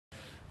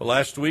Well,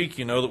 last week,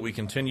 you know that we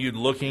continued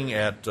looking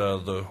at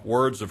the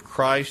words of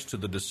Christ to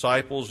the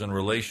disciples in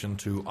relation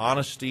to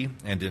honesty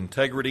and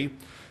integrity.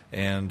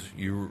 And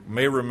you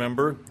may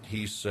remember,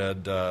 he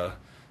said,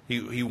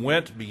 he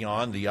went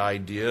beyond the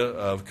idea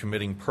of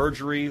committing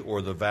perjury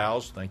or the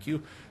vows,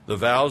 the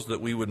vows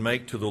that we would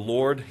make to the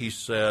Lord. He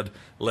said,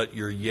 let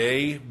your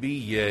yea be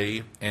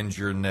yea and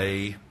your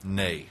nay,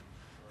 nay.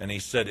 And he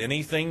said,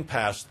 anything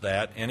past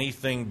that,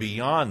 anything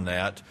beyond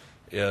that,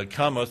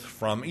 cometh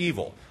from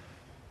evil.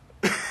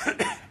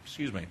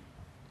 Excuse me.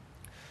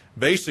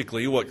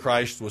 Basically, what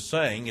Christ was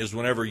saying is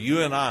whenever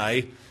you and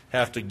I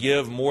have to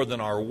give more than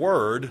our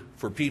word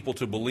for people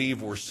to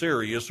believe we're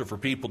serious or for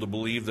people to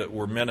believe that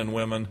we're men and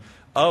women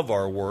of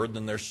our word,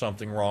 then there's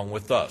something wrong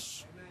with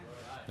us.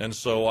 And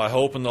so I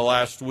hope in the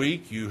last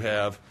week you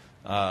have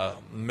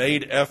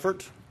made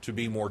effort to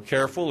be more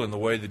careful in the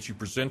way that you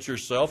present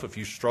yourself. If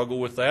you struggle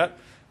with that,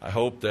 I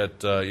hope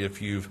that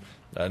if you've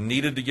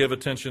needed to give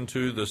attention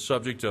to the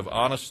subject of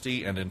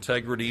honesty and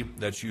integrity,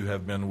 that you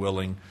have been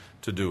willing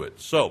to do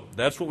it. So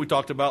that's what we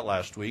talked about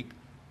last week.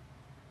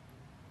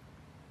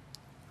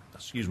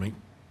 Excuse me.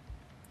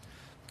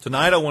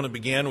 Tonight I want to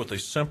begin with a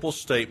simple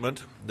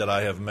statement that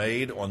I have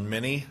made on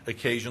many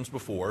occasions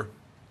before,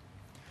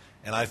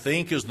 and I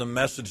think as the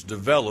message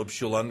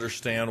develops you'll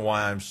understand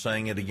why I'm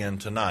saying it again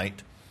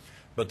tonight.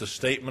 But the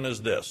statement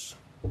is this: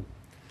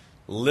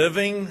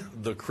 living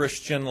the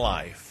Christian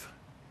life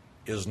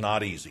is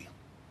not easy.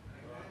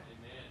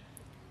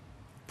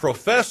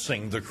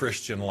 Professing the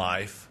Christian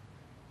life,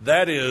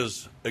 that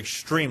is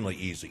extremely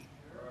easy.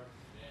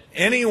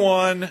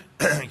 Anyone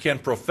can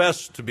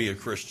profess to be a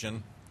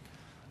Christian,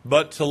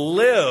 but to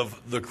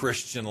live the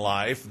Christian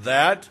life,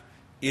 that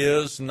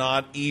is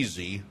not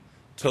easy.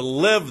 To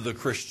live the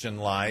Christian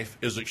life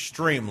is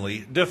extremely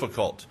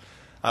difficult.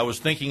 I was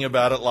thinking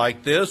about it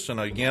like this, and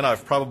again,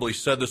 I've probably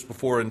said this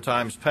before in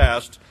times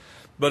past,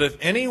 but if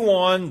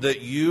anyone that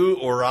you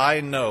or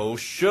I know,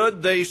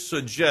 should they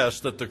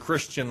suggest that the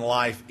Christian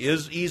life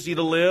is easy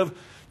to live,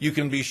 you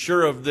can be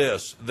sure of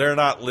this: they're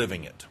not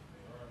living it.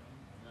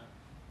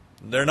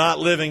 They're not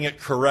living it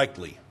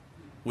correctly,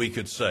 we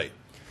could say.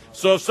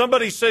 So if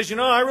somebody says,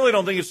 I really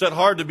don't think it's that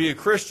hard to be a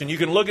Christian, you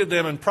can look at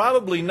them and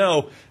probably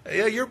know,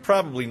 yeah, you're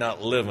probably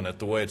not living it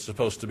the way it's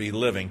supposed to be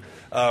living,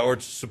 or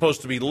it's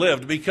supposed to be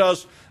lived,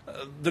 because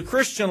the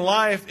Christian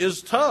life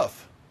is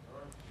tough.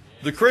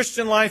 The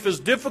Christian life is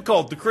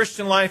difficult. The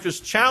Christian life is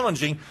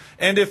challenging.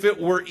 And if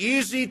it were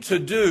easy to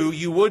do,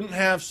 you wouldn't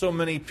have so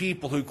many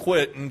people who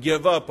quit and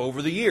give up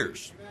over the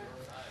years.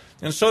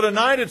 And so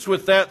tonight it's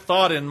with that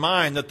thought in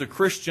mind that the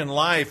Christian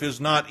life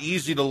is not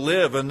easy to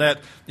live, and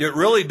that it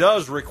really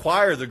does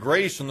require the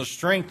grace and the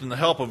strength and the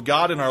help of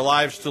God in our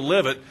lives to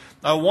live it.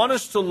 I want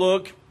us to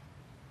look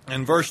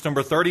in verse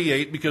number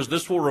 38, because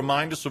this will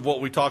remind us of what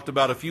we talked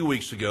about a few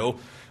weeks ago.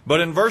 But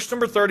in verse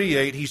number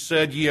 38, he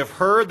said, ye have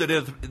heard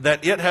that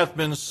it hath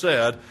been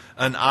said,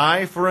 an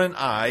eye for an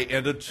eye,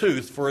 and a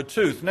tooth for a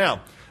tooth. Now,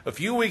 a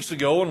few weeks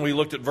ago when we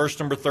looked at verse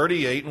number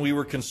 38 and we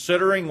were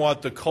considering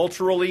what the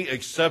culturally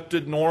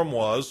accepted norm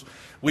was,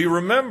 we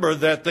remember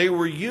that they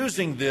were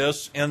using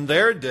this in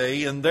their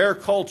day, in their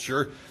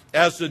culture,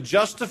 as a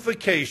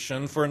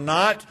justification for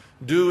not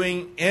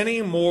doing any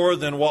more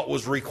than what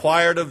was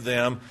required of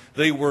them.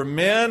 They were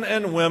men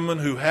and women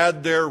who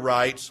had their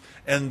rights,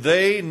 and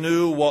they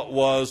knew what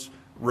was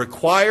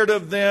required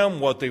of them,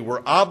 what they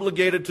were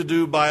obligated to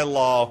do by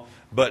law,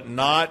 but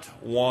not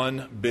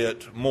one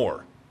bit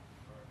more.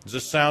 Does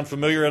this sound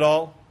familiar at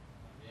all?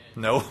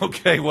 No?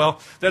 Okay,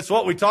 well, that's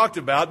what we talked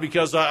about,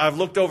 because I've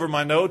looked over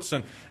my notes,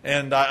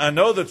 and I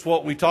know that's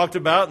what we talked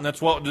about, and that's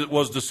what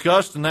was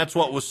discussed, and that's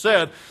what was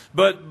said.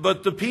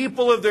 But the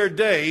people of their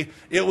day,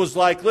 it was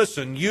like,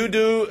 listen, you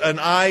do an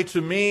eye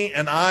to me,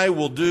 and I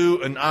will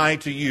do an eye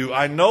to you.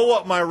 I know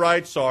what my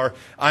rights are.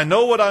 I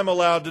know what I'm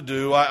allowed to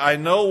do. I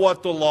know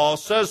what the law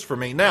says for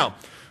me. Now,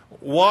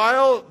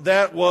 while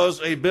that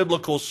was a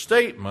biblical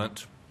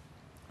statement,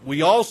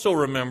 we also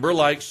remember,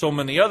 like so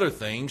many other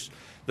things,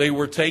 they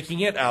were taking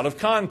it out of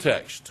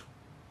context.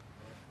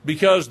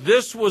 Because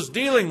this was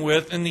dealing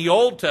with, in the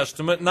Old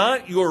Testament,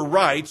 not your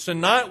rights and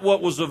not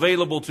what was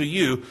available to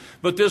you,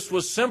 but this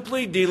was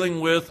simply dealing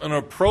with an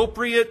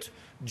appropriate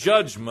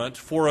judgment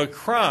for a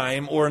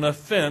crime or an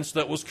offense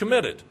that was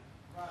committed.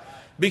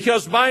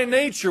 Because by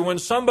nature, when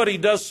somebody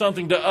does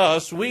something to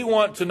us, we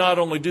want to not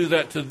only do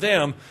that to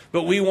them,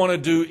 but we want to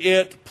do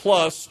it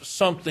plus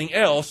something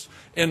else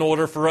in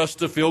order for us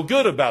to feel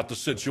good about the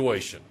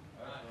situation.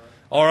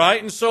 All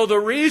right, and so the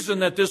reason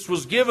that this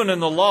was given in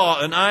the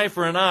law, an eye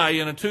for an eye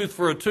and a tooth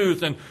for a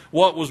tooth, and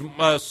what was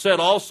said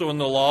also in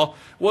the law,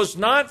 was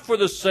not for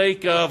the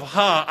sake of,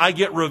 I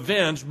get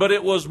revenge, but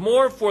it was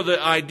more for the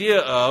idea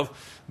of,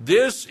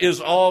 this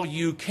is all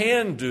you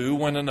can do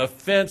when an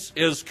offense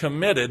is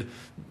committed.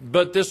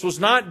 But this was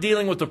not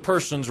dealing with a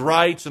person's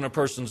rights and a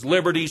person's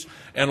liberties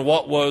and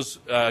what was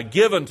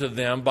given to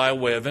them by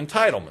way of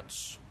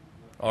entitlements.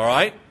 All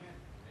right?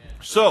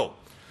 So,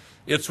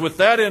 it's with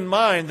that in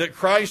mind that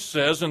Christ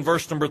says in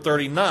verse number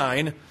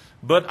 39,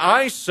 but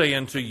I say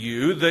unto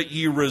you that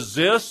ye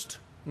resist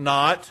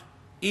not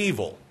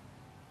evil.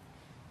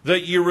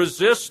 That you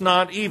resist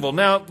not evil.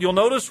 Now, you'll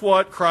notice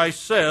what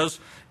Christ says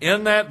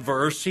in that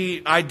verse.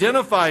 He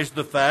identifies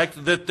the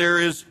fact that there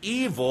is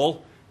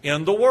evil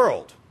in the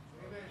world.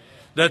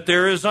 That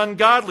there is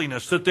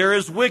ungodliness, that there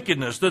is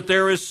wickedness, that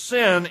there is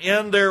sin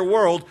in their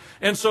world.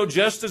 And so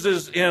just as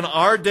is in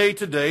our day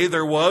today,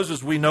 there was,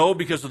 as we know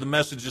because of the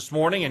message this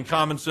morning, and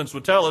common sense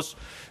would tell us,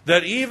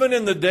 that even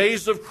in the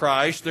days of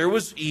Christ, there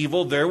was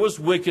evil, there was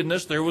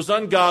wickedness, there was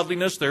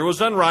ungodliness, there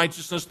was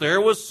unrighteousness, there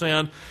was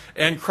sin.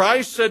 And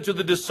Christ said to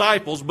the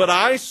disciples, "But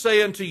I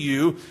say unto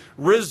you,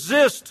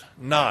 resist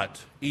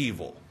not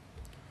evil."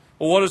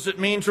 Well, what does it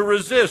mean to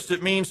resist?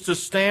 It means to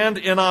stand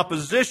in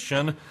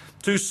opposition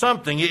to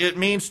something. It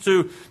means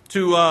to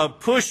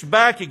push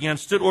back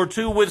against it or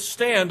to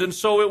withstand. And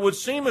so it would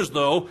seem as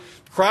though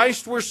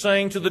Christ were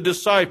saying to the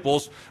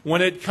disciples,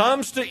 when it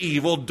comes to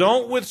evil,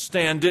 don't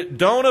withstand it,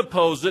 don't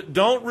oppose it,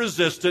 don't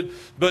resist it,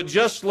 but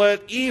just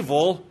let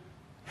evil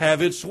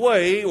have its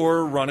way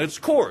or run its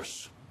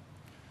course.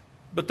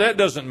 But that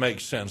doesn't make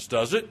sense,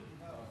 does it?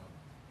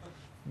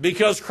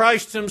 Because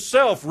Christ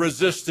himself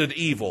resisted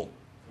evil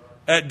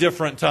at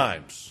different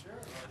times.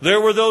 There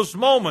were those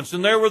moments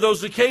and there were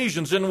those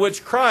occasions in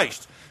which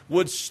Christ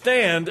would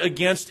stand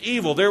against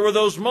evil. There were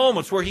those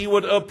moments where he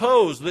would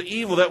oppose the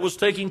evil that was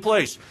taking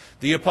place.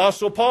 The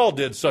Apostle Paul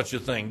did such a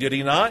thing, did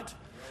he not?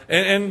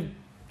 And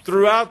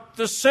throughout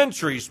the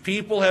centuries,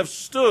 people have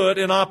stood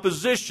in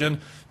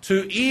opposition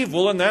to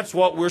evil, and that's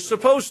what we're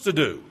supposed to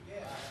do.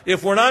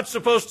 If we're not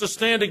supposed to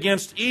stand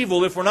against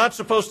evil, if we're not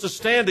supposed to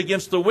stand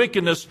against the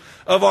wickedness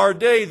of our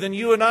day, then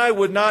you and I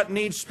would not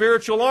need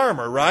spiritual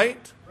armor,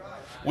 right?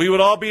 We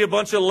would all be a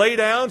bunch of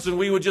laydowns, and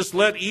we would just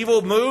let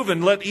evil move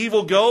and let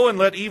evil go and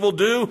let evil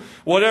do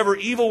whatever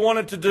evil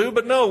wanted to do.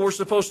 But no, we're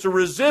supposed to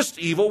resist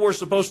evil. We're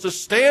supposed to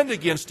stand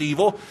against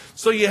evil.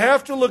 So you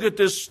have to look at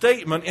this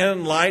statement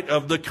in light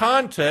of the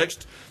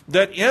context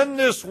that in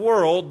this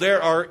world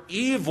there are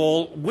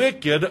evil,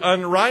 wicked,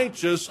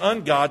 unrighteous,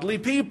 ungodly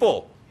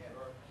people.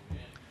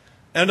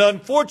 And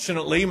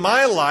unfortunately,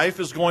 my life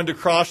is going to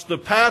cross the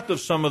path of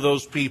some of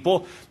those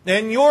people,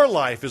 and your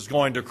life is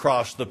going to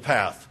cross the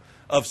path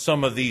of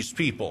some of these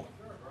people.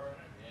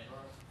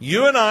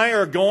 You and I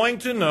are going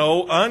to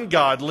know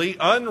ungodly,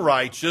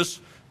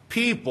 unrighteous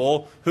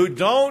people who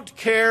don't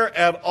care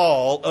at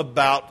all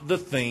about the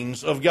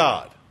things of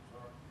God.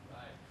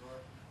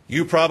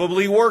 You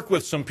probably work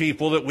with some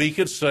people that we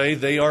could say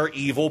they are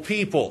evil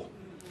people.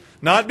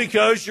 Not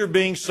because you're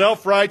being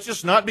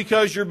self-righteous, not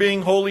because you're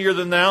being holier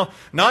than thou,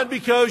 not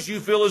because you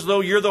feel as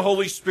though you're the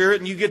Holy Spirit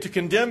and you get to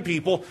condemn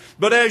people,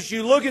 but as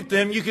you look at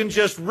them, you can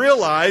just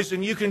realize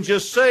and you can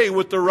just say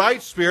with the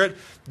right spirit,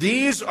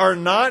 these are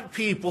not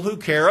people who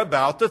care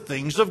about the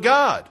things of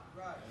God.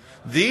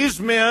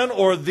 These men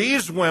or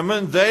these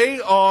women,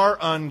 they are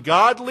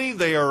ungodly,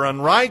 they are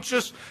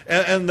unrighteous,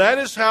 and that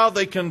is how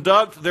they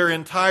conduct their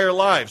entire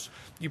lives.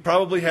 You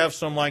probably have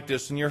some like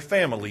this in your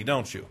family,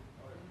 don't you?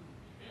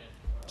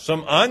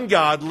 Some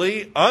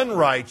ungodly,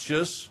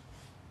 unrighteous,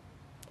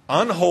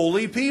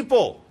 unholy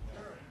people.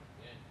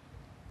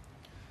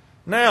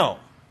 Now,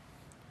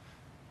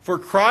 for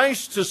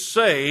Christ to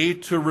say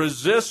to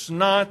resist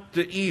not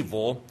the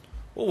evil,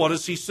 well, what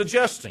is he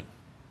suggesting?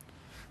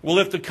 Well,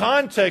 if the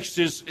context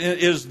is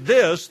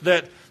this,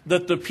 that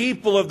the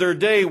people of their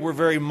day were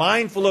very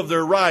mindful of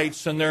their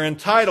rights and their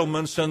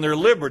entitlements and their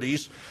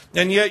liberties,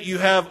 and yet you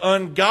have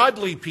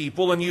ungodly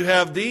people and you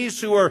have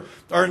these who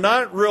are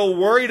not real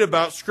worried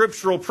about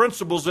scriptural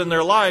principles in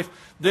their life,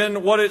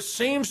 then what it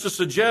seems to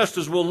suggest,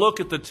 as we'll look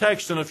at the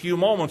text in a few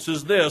moments,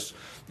 is this,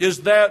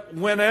 is that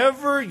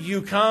whenever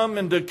you come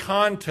into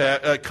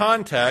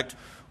contact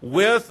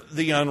with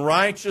the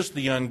unrighteous,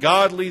 the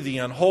ungodly, the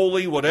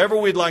unholy, whatever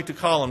we'd like to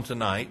call them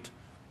tonight,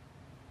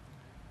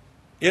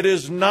 it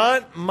is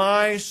not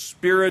my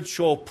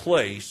spiritual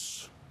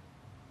place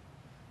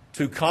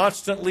to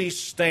constantly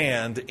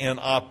stand in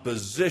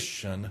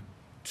opposition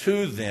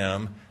to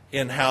them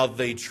in how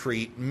they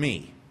treat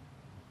me.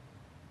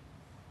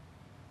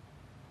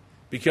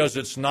 Because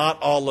it's not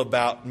all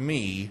about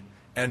me,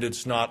 and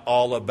it's not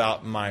all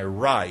about my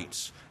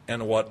rights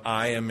and what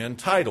I am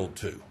entitled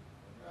to.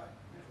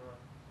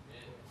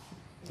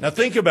 Now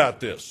think about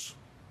this.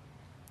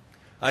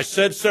 I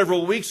said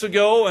several weeks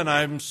ago, and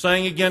I'm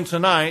saying again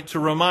tonight to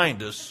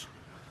remind us,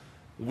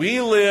 we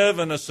live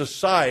in a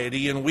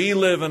society and we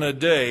live in a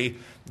day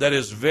that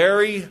is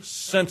very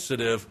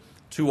sensitive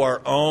to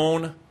our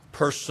own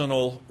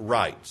personal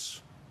rights.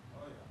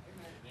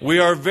 We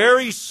are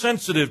very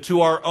sensitive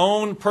to our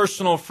own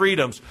personal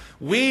freedoms.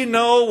 We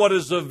know what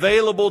is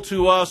available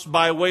to us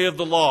by way of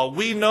the law.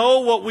 We know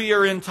what we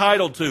are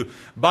entitled to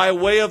by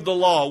way of the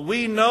law.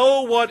 We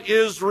know what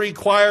is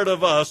required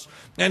of us.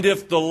 And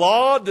if the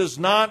law does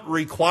not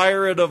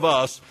require it of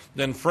us,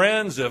 then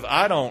friends, if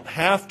I don't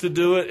have to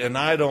do it and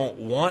I don't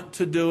want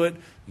to do it,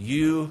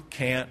 you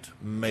can't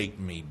make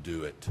me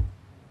do it.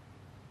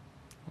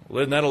 Well,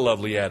 isn't that a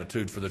lovely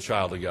attitude for the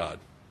child of God?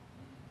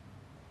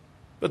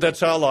 But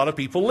that's how a lot of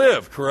people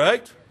live,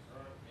 correct?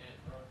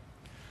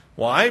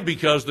 Why?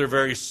 Because they're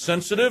very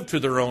sensitive to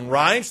their own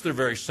rights. They're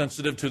very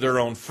sensitive to their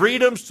own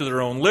freedoms, to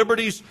their own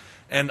liberties.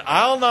 And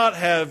I'll not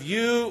have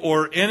you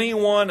or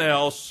anyone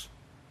else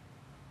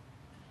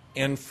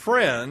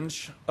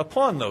infringe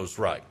upon those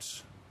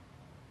rights.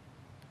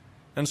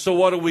 And so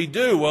what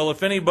do? Well,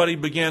 if anybody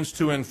begins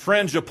to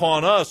infringe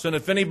upon us, and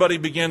if anybody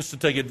begins to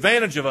take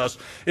advantage of us,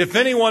 if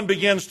anyone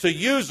begins to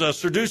use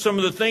us or do some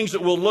of the things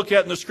that we'll look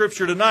at in the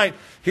Scripture tonight,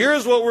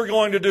 here's what we're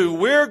going to do.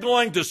 We're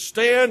going to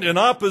stand in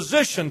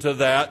opposition to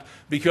that,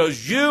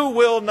 because you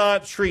will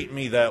not treat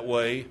me that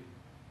way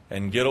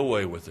and get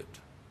away with it.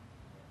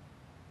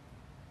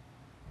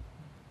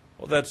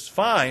 Well, that's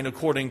fine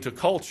according to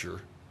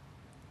culture,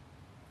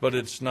 but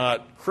it's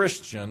not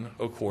Christian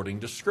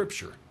according to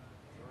Scripture.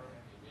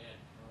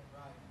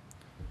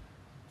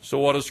 So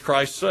what does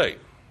Christ say?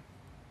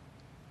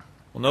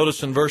 Well,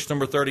 notice in verse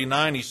number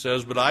 39 he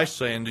says, "But I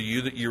say unto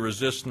you that you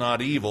resist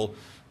not evil,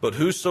 but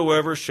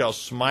whosoever shall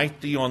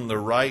smite thee on the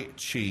right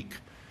cheek,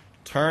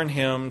 turn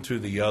him to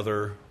the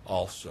other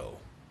also."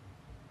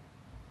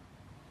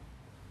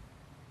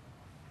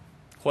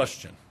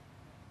 Question.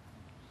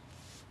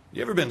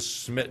 You ever been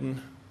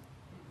smitten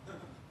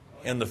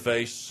in the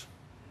face?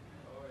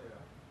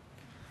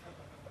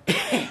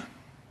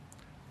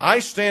 I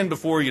stand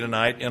before you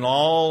tonight in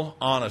all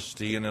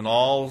honesty and in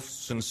all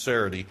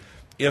sincerity.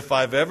 If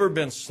I've ever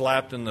been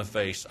slapped in the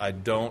face, I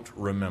don't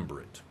remember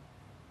it.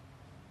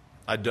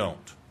 I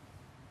don't.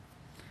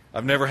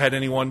 I've never had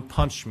anyone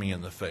punch me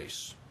in the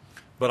face,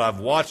 but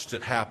I've watched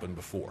it happen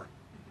before.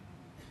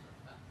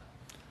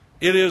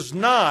 It is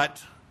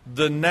not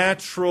the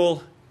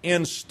natural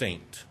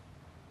instinct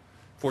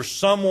for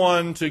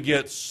someone to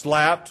get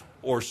slapped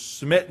or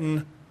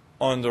smitten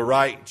on the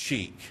right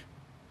cheek,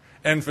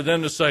 and for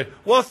them to say,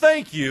 "Well,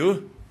 thank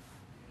you.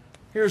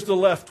 Here's the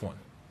left one."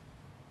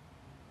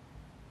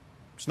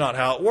 It's not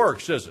how it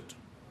works, is it?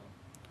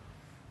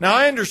 Now,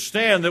 I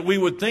understand that we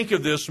would think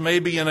of this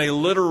maybe in a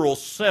literal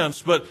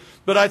sense, but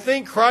I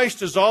think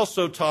Christ is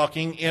also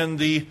talking in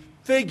the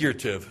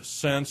figurative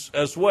sense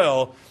as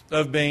well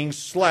of being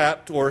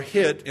slapped or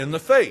hit in the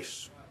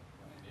face.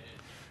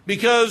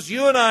 Because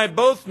you and I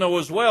both know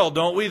as well,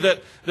 don't we,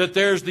 that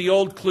there's the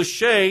old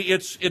cliche,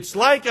 it's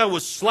like I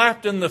was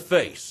slapped in the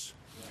face.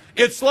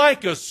 It's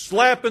like a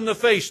slap in the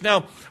face.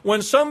 Now,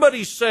 when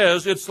somebody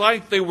says it's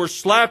like they were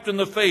slapped in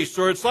the face,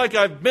 or it's like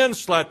I've been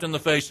slapped in the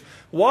face,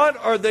 what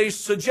are they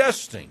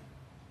suggesting?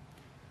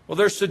 Well,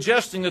 they're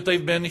suggesting that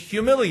they've been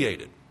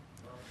humiliated.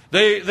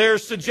 They're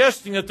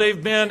suggesting that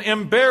they've been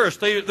embarrassed.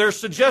 They're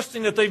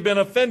suggesting that they've been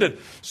offended.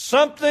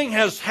 Something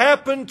has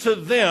happened to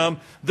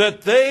them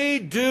that they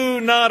do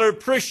not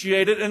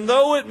appreciate it, and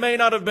though it may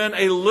not have been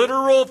a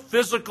literal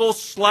physical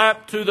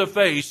slap to the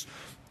face,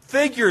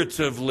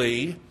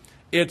 figuratively,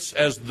 it's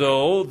as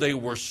though they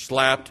were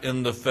slapped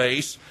in the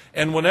face.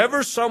 And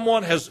whenever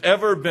someone has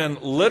ever been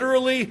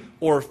literally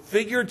or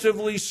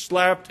figuratively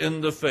slapped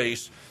in the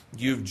face,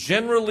 you've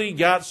generally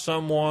got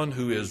someone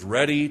who is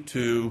ready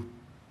to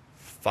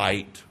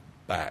fight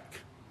back.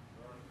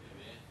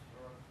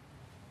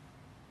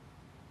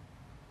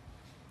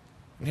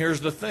 And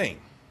here's the thing.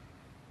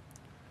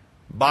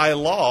 By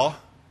law,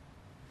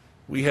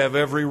 we have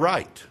every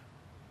right.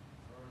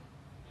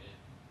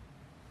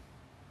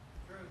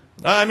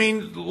 I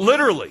mean,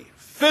 literally,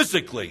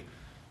 physically,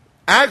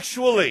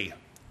 actually,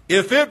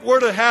 if it were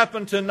to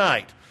happen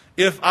tonight,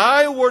 if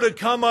I were to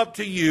come up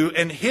to you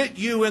and hit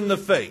you in the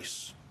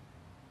face,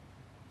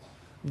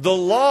 the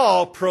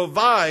law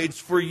provides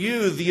for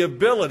you the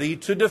ability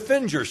to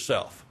defend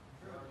yourself.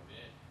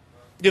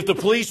 If the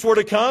police were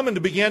to come and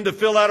to begin to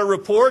fill out a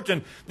report,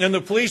 and the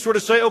police were to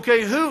say,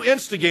 okay, who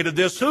instigated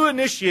this? Who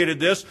initiated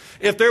this?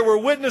 If there were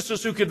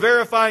witnesses who could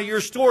verify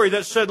your story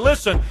that said,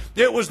 listen,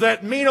 it was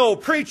that mean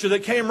old preacher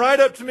that came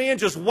right up to me and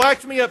just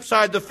whacked me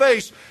upside the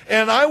face,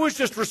 and I was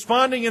just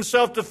responding in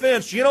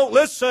self-defense. You know,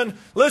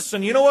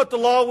 listen, you know what the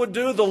law would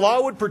do? The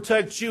law would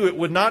protect you. It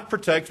would not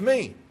protect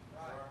me.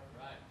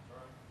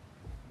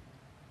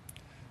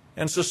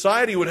 And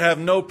society would have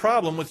no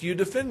problem with you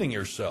defending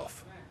yourself.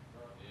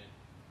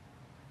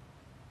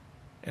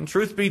 And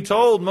truth be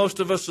told, most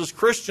of us as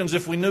Christians,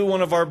 if we knew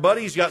one of our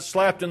buddies got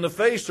slapped in the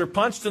face or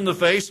punched in the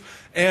face,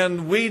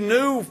 and we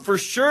knew for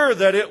sure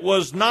that it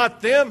was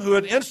not them who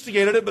had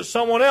instigated it, but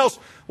someone else,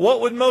 what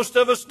would most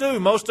of us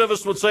do? Most of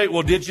us would say,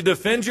 well, did you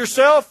defend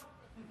yourself?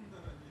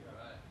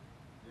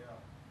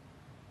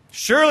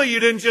 Surely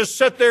you didn't just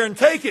sit there and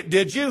take it,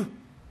 did you?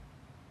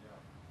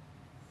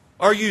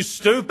 Are you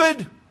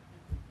stupid?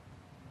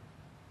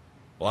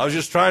 Well, I was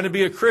just trying to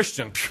be a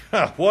Christian.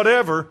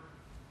 Whatever.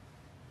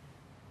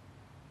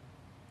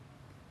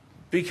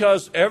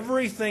 Because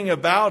everything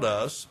about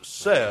us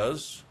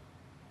says,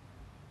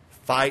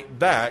 fight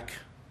back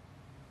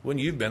when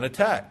you've been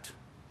attacked.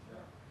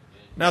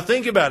 Now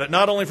think about it,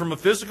 not only from a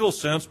physical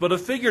sense, but a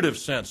figurative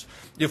sense.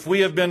 If we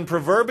have been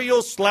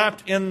proverbial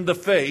slapped in the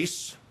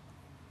face,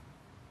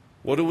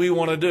 what do we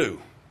want to do?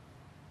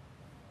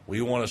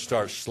 We want to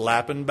start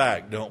slapping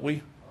back, don't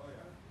we?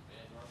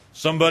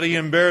 Somebody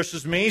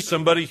embarrasses me,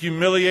 somebody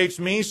humiliates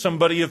me,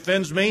 somebody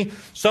offends me,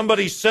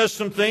 somebody says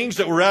some things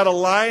that were out of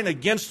line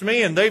against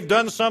me, and they've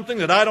done something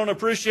that I don't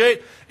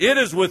appreciate. It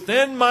is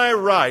within my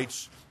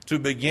rights to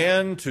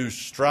begin to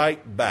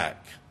strike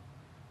back.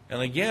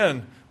 And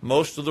again,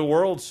 most of the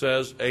world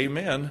says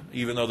amen,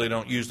 even though they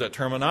don't use that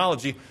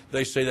terminology.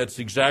 They say that's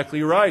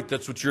exactly right.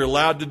 That's what you're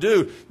allowed to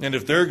do. And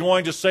if they're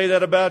going to say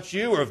that about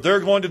you, or if they're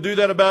going to do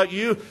that about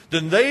you,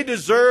 then they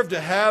deserve to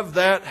have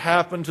that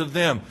happen to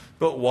them.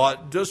 But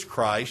what does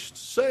Christ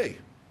say?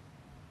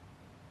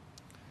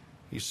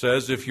 He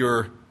says, if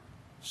you're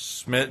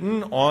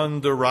smitten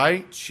on the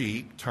right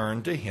cheek,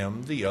 turn to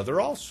him the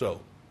other also.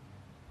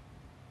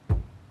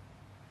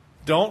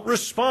 Don't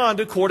respond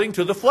according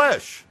to the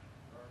flesh.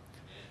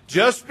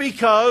 Just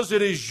because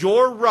it is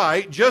your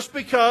right, just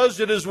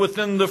because it is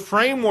within the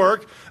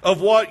framework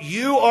of what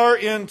you are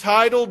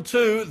entitled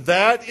to,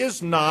 that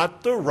is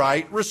not the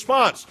right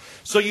response.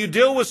 So you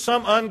deal with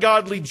some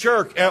ungodly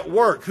jerk at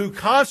work who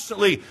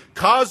constantly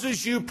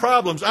causes you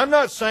problems. I'm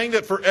not saying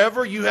that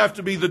forever you have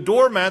to be the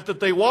doormat that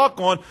they walk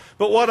on,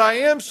 but what I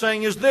am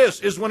saying is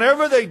this, is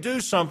whenever they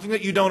do something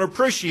that you don't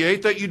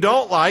appreciate, that you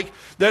don't like,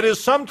 that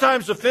is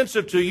sometimes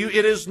offensive to you,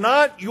 it is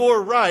not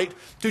your right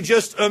to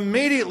just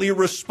immediately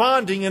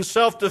responding in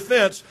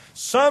self-defense.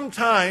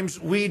 Sometimes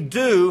we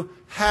do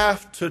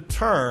have to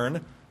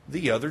turn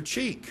the other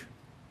cheek.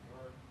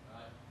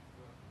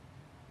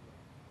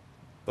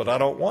 But I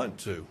don't want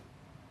to.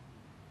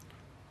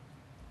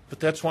 But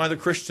that's why the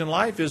Christian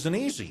life isn't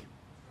easy.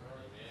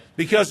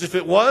 Because if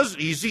it was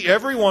easy,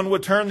 everyone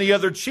would turn the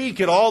other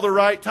cheek at all the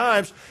right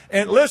times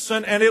and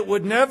listen, and it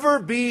would never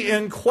be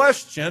in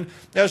question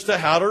as to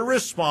how to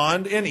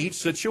respond in each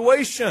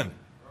situation.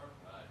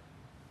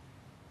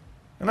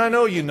 And I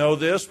know you know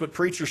this, but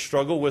preachers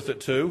struggle with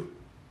it too.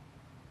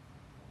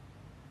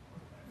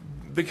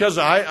 Because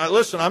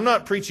listen, I'm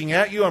not preaching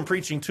at you, I'm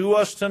preaching to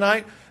us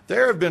tonight.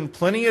 There have been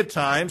plenty of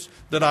times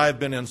that I've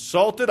been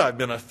insulted, I've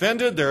been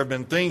offended, there have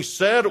been things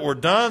said or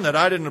done that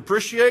I didn't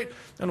appreciate.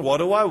 And what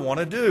do I want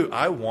to do?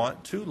 I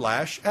want to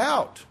lash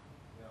out.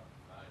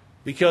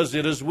 Because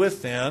it is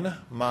within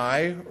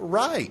my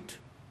right.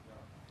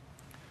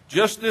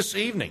 Just this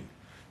evening,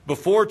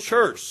 before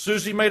church,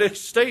 Susie made a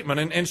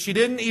statement, and she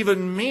didn't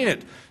even mean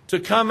it to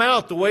come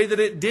out the way that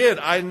it did.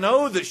 I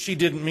know that she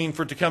didn't mean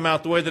for it to come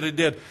out the way that it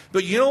did.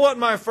 But you know what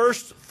my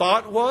first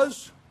thought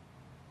was?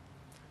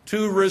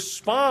 To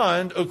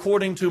respond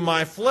according to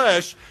my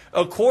flesh,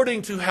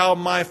 according to how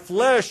my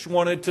flesh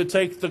wanted to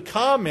take the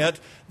comment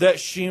that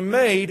she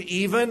made,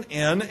 even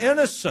in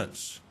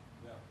innocence.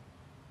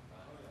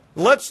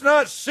 Let's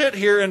not sit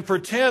here and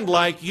pretend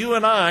like you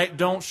and I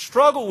don't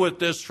struggle with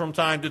this from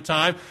time to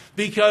time,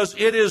 because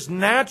it is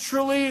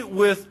naturally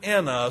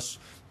within us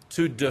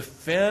to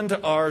defend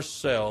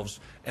ourselves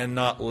and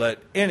not let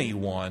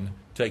anyone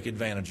take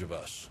advantage of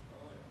us.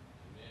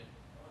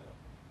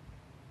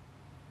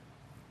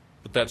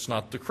 But that's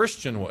not the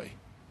Christian way.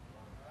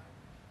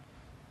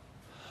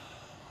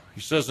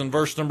 He says in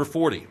verse number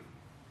 40,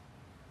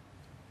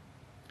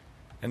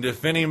 "And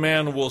if any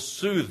man will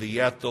sue thee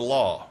at the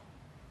law,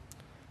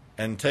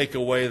 and take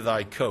away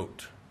thy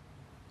coat,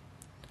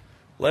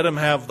 let him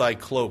have thy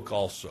cloak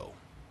also."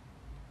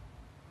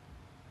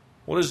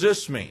 What does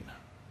this mean?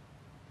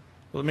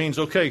 Well, it means,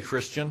 okay,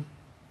 Christian,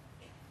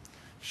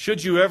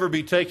 should you ever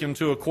be taken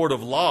to a court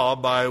of law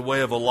by way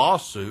of a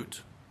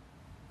lawsuit,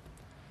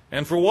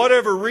 and for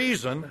whatever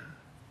reason,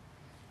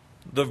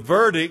 the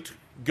verdict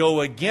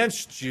go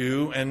against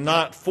you and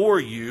not for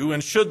you,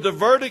 and should the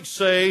verdict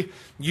say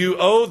you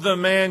owe the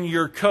man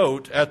your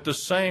coat, at the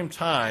same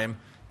time,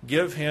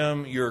 give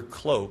him your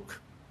cloak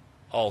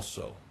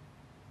also.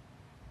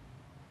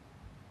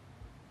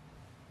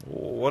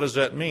 What does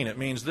that mean? It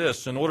means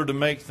this: in order to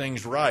make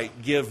things right,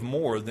 give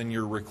more than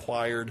you're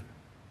required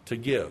to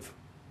give.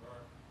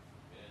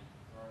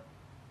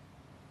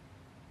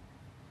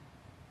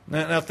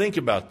 Now think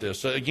about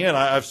this. Again,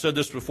 I've said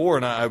this before,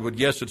 and I would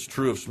guess it's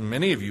true of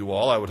many of you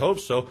all. I would hope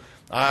so.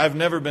 I've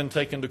never been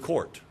taken to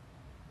court.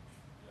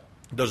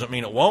 Doesn't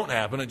mean it won't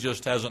happen. It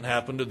just hasn't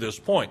happened to this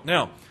point.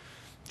 Now,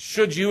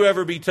 should you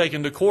ever be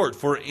taken to court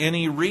for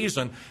any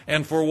reason,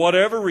 and for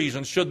whatever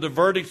reason, should the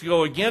verdict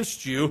go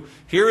against you,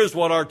 here is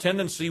what our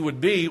tendency would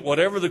be.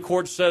 Whatever the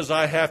court says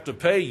I have to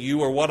pay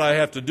you or what I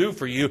have to do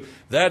for you,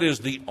 that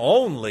is the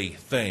only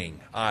thing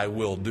I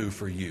will do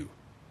for you.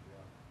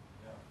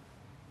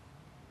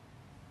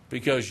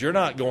 Because you're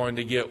not going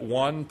to get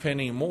one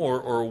penny more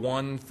or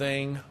one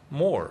thing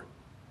more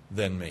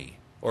than me,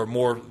 or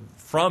more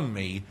from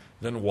me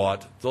than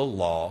what the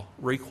law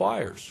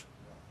requires.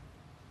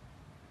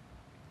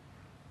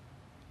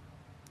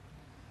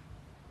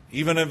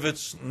 Even if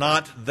it's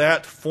not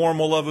that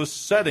formal of a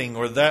setting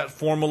or that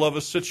formal of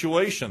a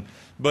situation,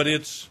 but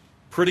it's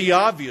pretty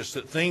obvious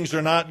that things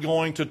are not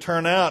going to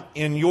turn out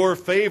in your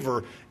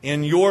favor,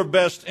 in your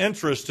best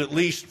interest, at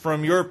least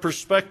from your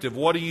perspective.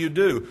 What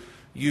do?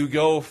 You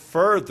go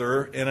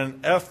further in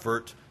an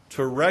effort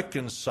to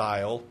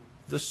reconcile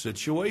the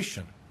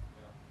situation.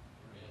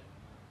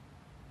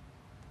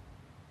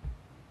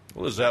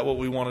 Well, is that what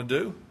we want to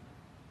do?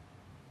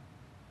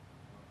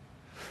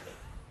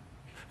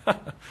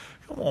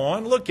 Come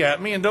on, look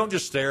at me and don't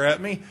just stare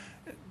at me.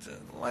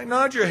 Like,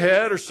 nod your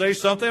head or say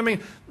something. I mean,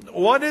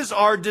 what is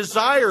our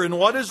desire and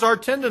what is our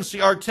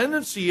tendency? Our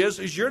tendency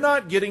is you're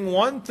not getting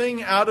one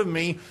thing out of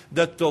me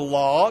that the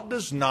law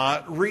does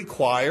not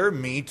require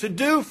me to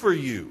do for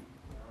you.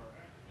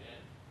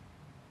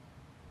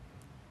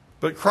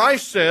 But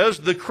Christ says,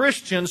 the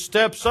Christian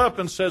steps up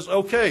and says,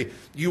 okay,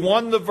 you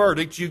won the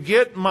verdict, you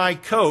get my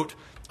coat,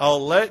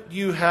 I'll let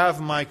you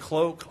have my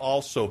cloak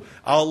also.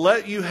 I'll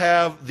let you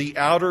have the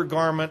outer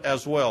garment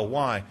as well.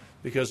 Why?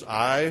 Because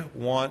I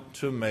want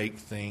to make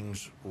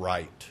things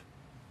right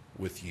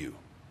with you.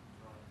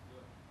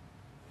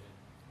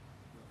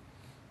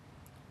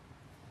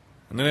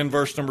 And then in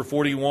verse number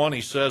 41,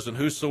 he says, and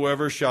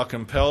whosoever shall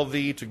compel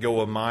thee to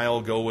go a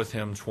mile, go with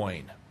him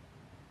twain.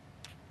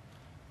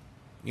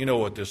 You know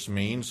what this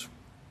means.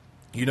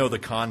 You know the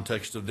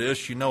context of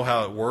this. You know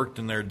how it worked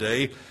in their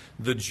day.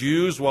 The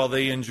Jews, while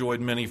they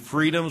enjoyed many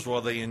freedoms,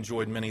 while they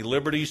enjoyed many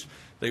liberties,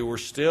 they were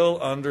still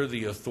under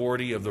the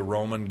authority of the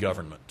Roman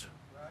government.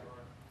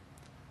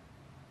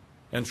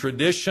 And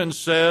tradition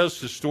says,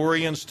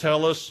 historians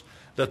tell us,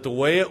 that the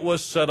way it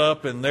was set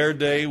up in their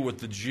day with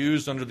the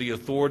Jews under the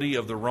authority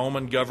of the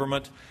Roman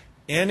government,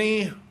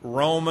 any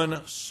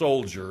Roman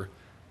soldier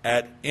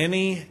at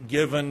any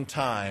given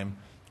time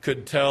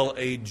could tell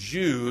a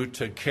Jew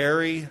to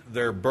carry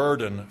their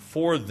burden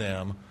for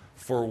them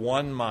for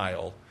 1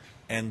 mile,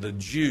 and the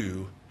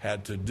Jew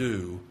had to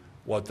do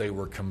what they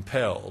were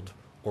compelled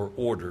or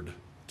ordered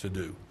to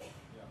do.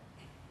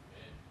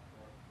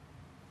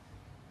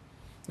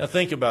 Now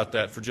think about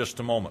that for just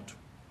a moment.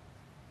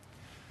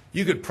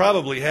 You could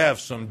probably have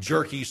some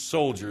jerky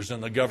soldiers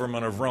in the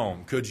government of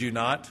Rome, could you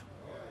not?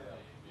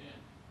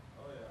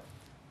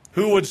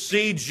 Who would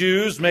see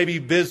Jews maybe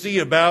busy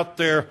about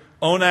their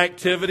own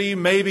activity,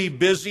 maybe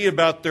busy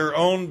about their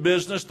own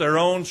business, their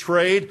own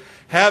trade,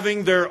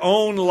 having their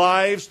own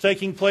lives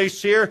taking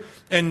place here,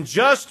 and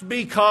just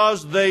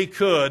because they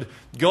could,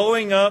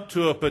 going up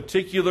to a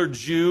particular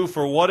Jew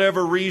for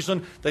whatever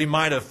reason, they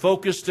might have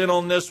focused in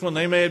on this one.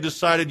 They may have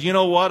decided, you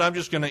know what, I'm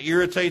just going to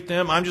irritate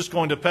them. I'm just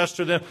going to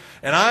pester them.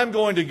 And I'm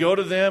going to go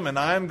to them and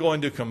I'm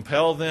going to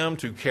compel them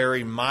to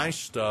carry my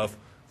stuff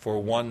for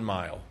 1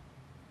 mile.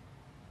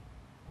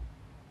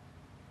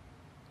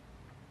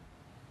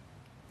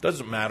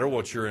 Doesn't matter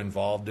what you're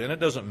involved in. It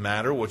doesn't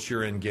matter what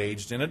you're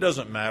engaged in. It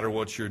doesn't matter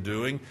what you're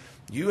doing.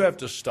 You have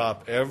to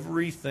stop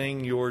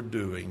everything you're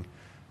doing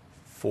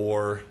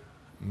for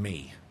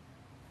me.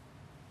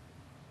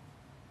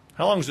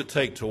 How long does it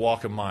take to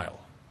walk a mile?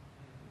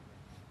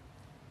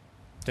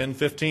 10,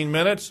 15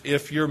 minutes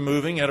if you're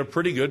moving at a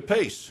pretty good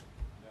pace.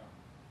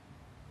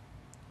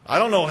 I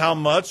don't know how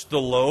much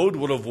the load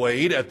would have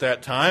weighed at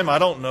that time. I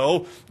don't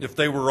know if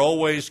they were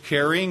always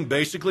carrying,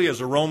 basically, as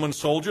a Roman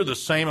soldier, the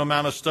same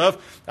amount of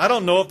stuff. I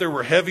don't know if there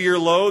were heavier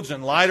loads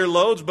and lighter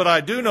loads, but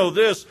I do know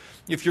this.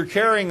 If you're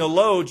carrying a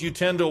load, you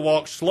tend to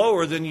walk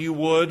slower than you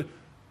would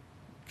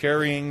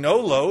carrying no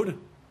load.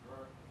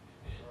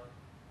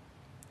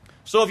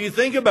 So if you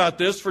think about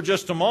this for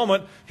just a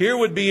moment, here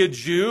would be a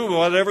Jew,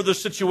 whatever the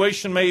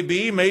situation may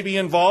be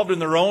involved in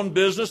their own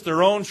business,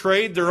 their own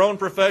trade, their own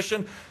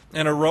profession,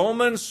 and a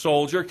Roman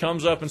soldier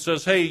comes up and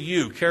says, hey,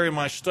 you, carry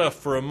my stuff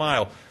for 1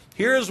 mile.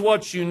 Here's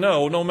what you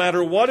know, no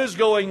matter what is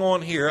going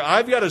on here,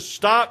 I've got to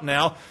stop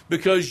now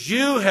because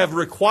you have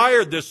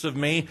required this of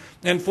me,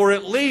 and for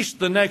at least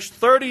the next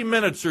 30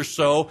 minutes or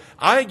so,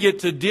 I get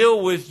to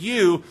deal with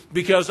you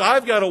because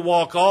I've got to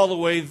walk all the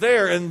way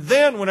there, and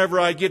then whenever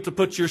I get to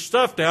put your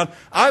stuff down,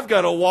 I've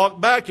got to walk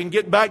back and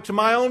get back to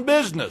my own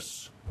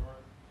business.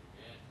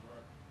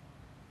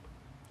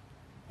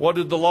 What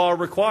did the law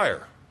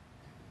require?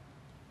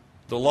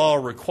 The law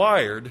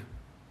required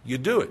you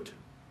do it.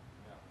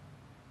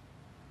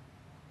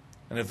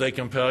 And if they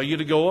compel you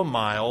to go 1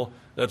 mile,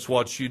 that's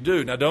what you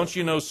do. Now, don't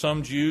you know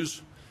some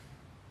Jews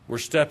were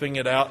stepping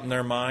it out in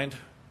their mind?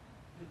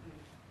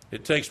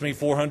 It takes me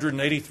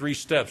 483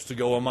 steps to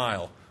go 1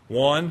 mile.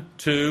 1,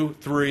 2,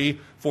 3,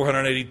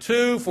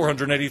 482,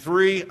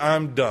 483,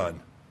 I'm done.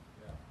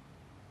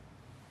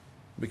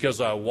 Because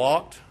I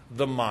walked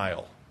the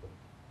mile.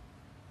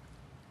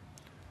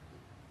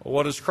 Well,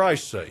 what does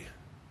Christ say?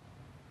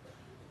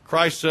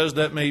 Christ says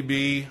that may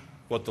be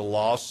what the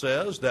law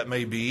says. That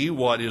may be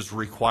what is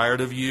required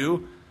of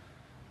you.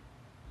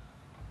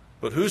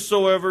 But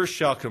whosoever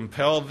shall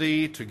compel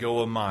thee to go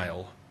 1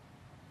 mile,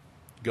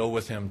 go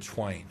with him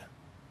twain.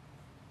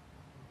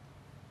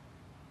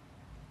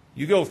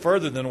 You go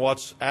further than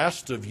what's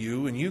asked of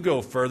you, and you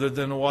go further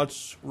than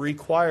what's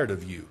required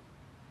of you.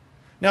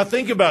 Now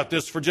think about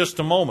this for just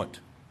a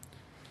moment.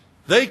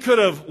 They could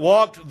have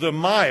walked the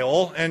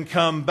mile and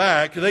come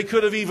back. They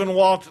could have even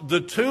walked the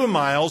 2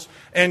 miles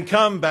and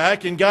come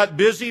back and got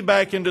busy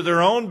back into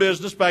their own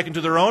business, back into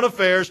their own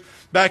affairs,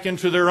 back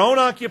into their own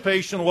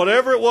occupation,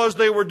 whatever it was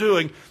they were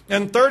doing.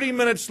 And 30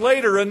 minutes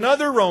later,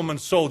 another Roman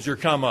soldier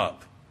come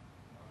up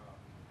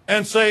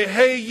and say,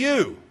 hey,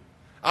 you,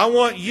 I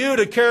want you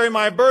to carry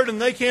my burden.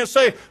 They can't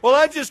say, well,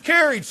 I just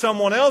carried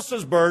someone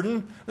else's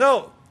burden.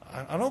 No,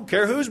 I don't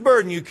care whose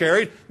burden you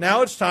carried.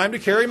 Now it's time to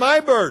carry my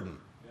burden.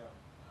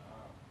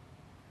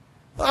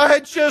 I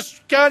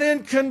just got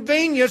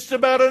inconvenienced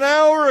about an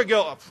hour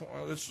ago.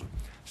 This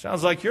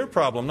sounds like your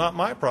problem, not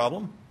my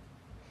problem.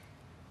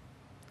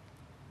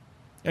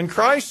 And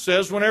Christ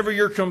says, whenever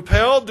you're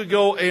compelled to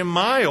go a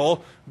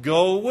mile,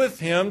 go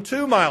with Him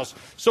 2 miles.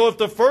 So if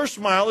the first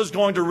mile is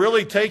going to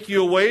really take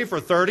you away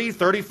for 30,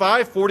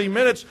 35, 40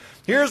 minutes,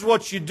 here's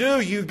what you do.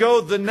 You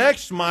go the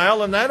next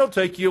mile, and that'll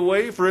take you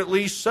away for at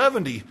least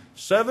 70,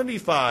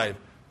 75,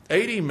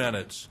 80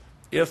 minutes,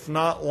 if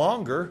not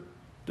longer,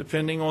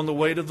 depending on the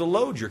weight of the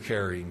load you're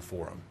carrying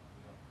for Him.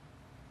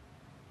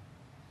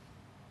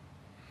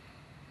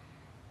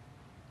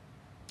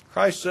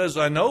 Christ says,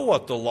 I know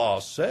what the law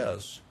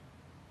says.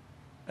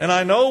 And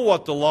I know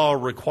what the law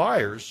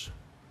requires,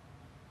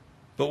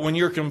 but when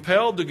you're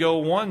compelled to go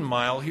 1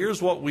 mile,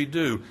 here's what we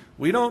do.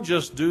 We don't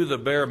just do the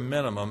bare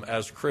minimum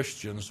as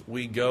Christians.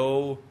 We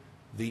go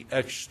the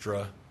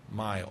extra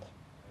mile.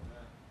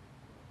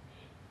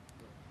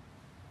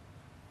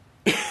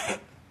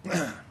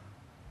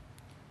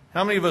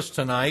 How many of us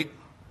tonight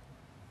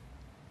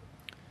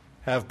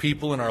have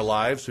people in our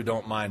lives who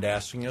don't mind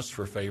asking us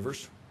for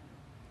favors?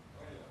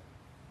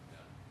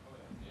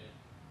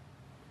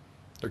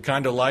 They're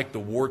kind of like the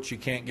warts you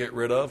can't get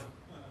rid of.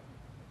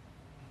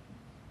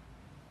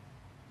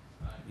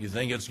 You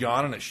think it's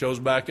gone and it shows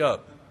back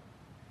up.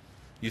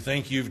 You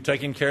think you've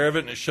taken care of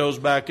it and it shows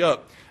back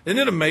up. Isn't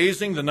it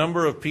amazing the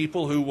number of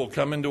people who will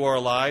come into our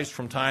lives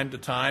from time to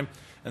time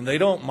and they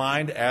don't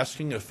mind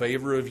asking a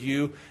favor of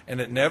you,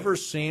 and it never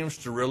seems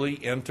to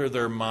really enter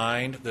their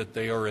mind that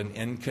they are an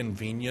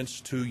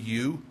inconvenience to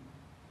you?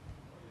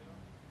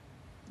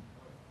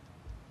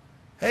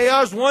 Hey,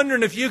 I was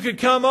wondering if you could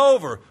come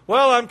over.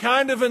 Well, I'm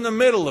kind of in the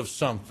middle of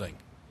something.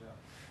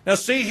 Now,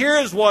 see,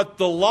 here's what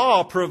the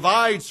law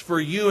provides for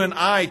you and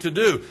I to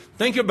do.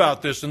 Think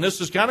about this, and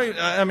this is kind of,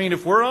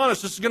 if we're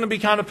honest, this is going to be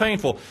kind of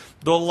painful.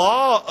 The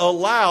law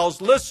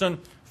allows, listen,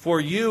 for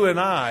you and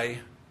I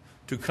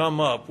to come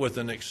up with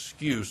an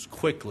excuse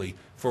quickly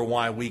for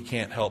why we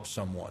can't help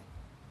someone.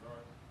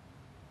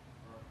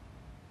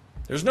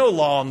 There's no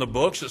law in the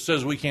books that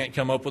says we can't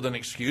come up with an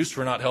excuse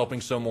for not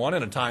helping someone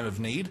in a time of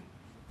need.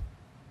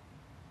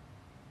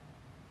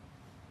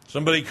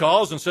 Somebody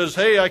calls and says,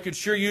 hey, I could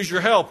sure use your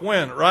help.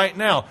 When? Right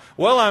now.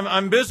 Well,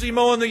 I'm busy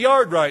mowing the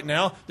yard right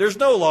now. There's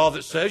no law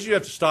that says you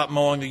have to stop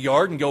mowing the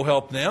yard and go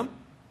help them.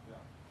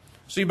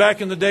 See, back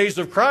in the days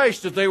of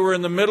Christ, if they were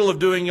in the middle of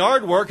doing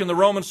yard work and the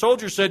Roman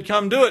soldier said,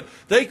 come do it,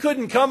 they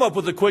couldn't come up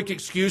with a quick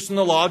excuse in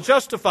the law to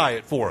justify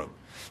it for them.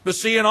 But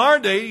see, in our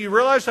day, you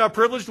realize how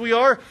privileged we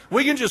are?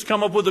 We can just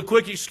come up with a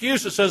quick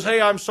excuse that says,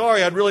 hey, I'm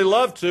sorry, I'd really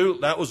love to.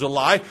 That was a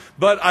lie.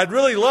 But I'd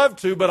really love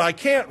to, but I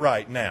can't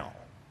right now.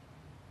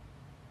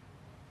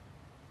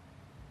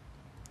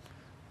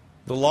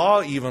 The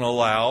law even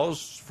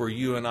allows for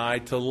you and I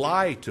to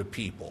lie to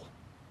people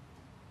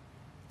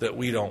that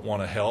we don't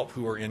want to help,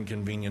 who are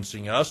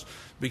inconveniencing us,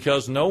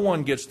 because no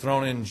one gets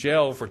thrown in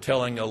jail for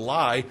telling a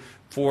lie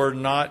for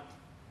not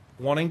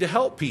wanting to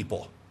help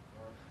people.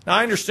 Now,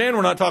 I understand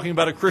we're not talking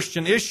about a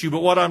Christian issue,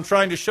 but what I'm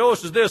trying to show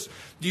us is this.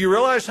 Do you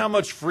realize how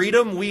much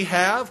freedom we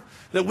have?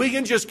 That we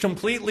can just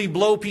completely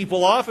blow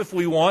people off if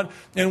we want,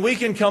 and we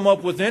can come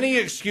up with any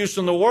excuse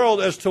in the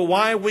world as to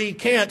why we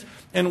can't,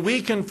 and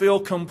we can feel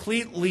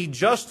completely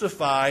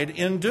justified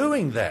in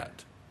doing that.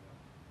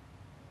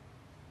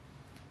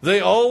 They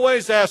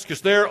always ask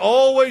us. They're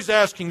always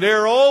asking.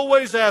 They're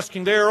always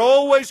asking. They're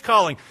always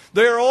calling.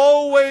 They're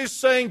always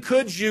saying,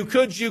 could you,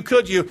 could you,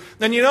 could you?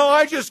 And you know,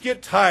 I just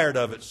get tired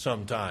of it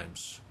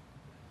sometimes.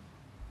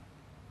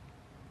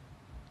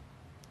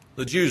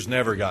 The Jews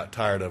never got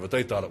tired of it.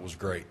 They thought it was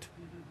great.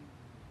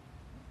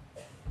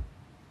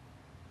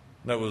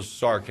 That was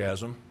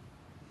sarcasm.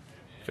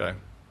 Okay.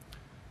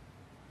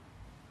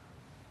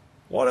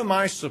 What am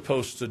I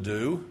supposed to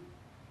do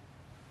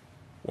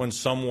when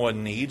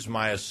someone needs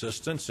my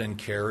assistance in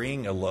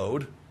carrying a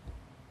load?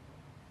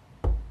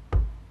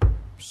 I'm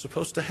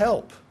supposed to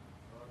help.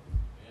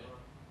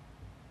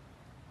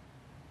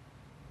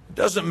 It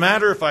doesn't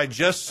matter if I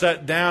just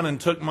sat down and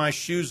took my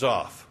shoes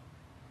off.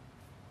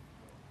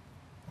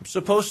 I'm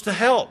supposed to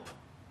help.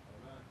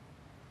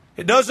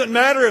 It doesn't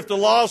matter if the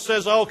law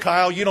says, oh,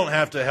 Kyle, you don't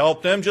have to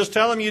help them. Just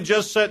tell them you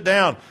just sat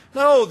down.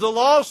 No, the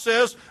law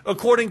says,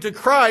 according to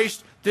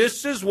Christ,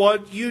 this is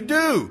what you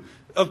do.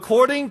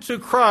 According to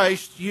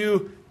Christ,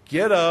 you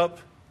get up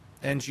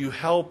and you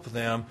help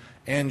them,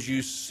 and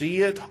you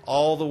see it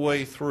all the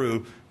way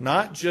through.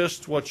 Not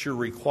just what you're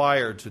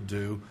required to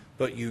do,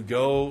 but you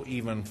go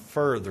even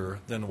further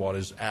than what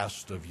is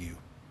asked of you.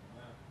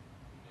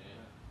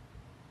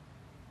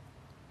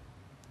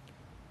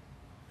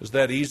 Is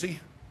that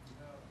easy?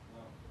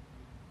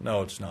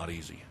 No, it's not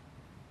easy.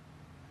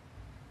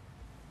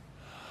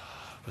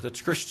 But that's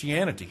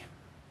Christianity.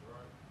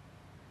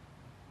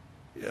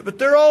 Yeah, but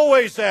they're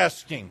always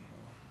asking.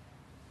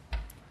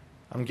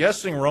 I'm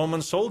guessing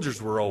Roman soldiers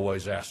were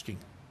always asking.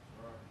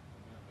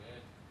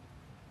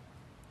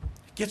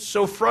 It gets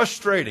so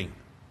frustrating.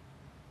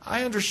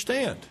 I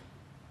understand.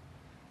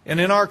 And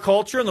in our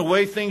culture and the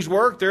way things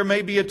work, there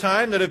may be a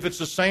time that if it's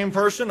the same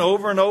person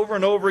over and over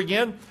and over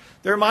again,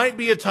 there might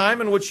be a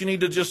time in which you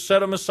need to just set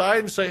them aside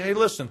and say, hey,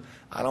 listen,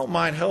 I don't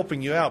mind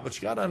helping you out, but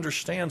you got to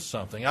understand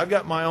something. I've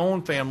got my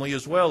own family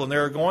as well, and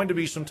there are going to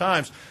be some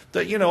times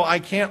that, I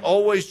can't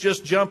always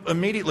just jump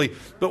immediately.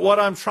 But what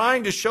I'm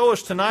trying to show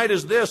us tonight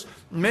is this.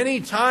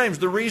 Many times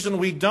the reason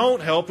we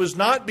don't help is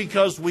not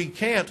because we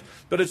can't,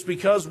 but it's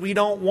because we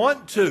don't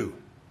want to.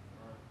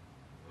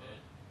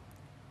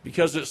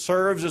 Because it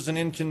serves as an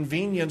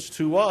inconvenience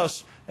to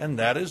us, and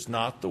that is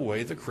not the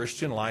way the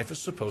Christian life is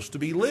supposed to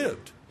be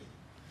lived.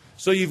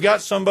 So you've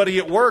got somebody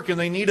at work and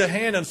they need a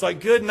hand, and it's like,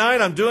 good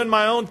night, I'm doing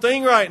my own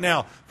thing right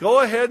now. Go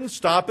ahead and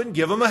stop and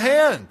give them a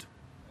hand.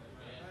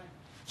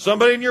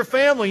 Somebody in your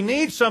family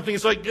needs something.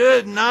 It's like,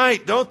 good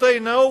night. Don't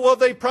they know? Well,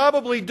 they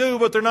probably do,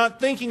 but they're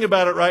not thinking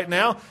about it right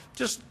now.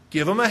 Just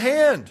give them a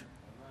hand.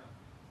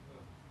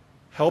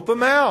 Help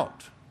them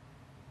out.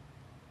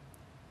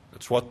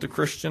 That's what the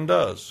Christian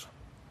does.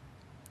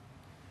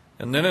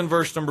 And then in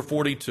verse number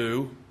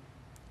 42,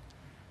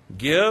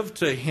 give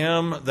to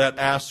him that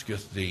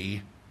asketh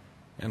thee,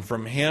 and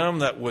from him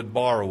that would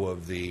borrow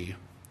of thee,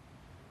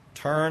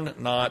 turn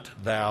not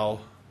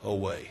thou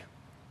away.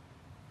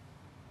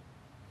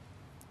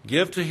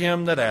 Give to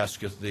him that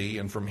asketh thee,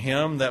 and from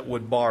him that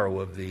would borrow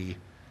of thee,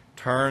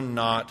 turn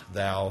not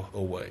thou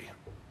away.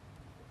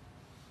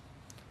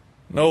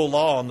 No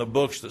law in the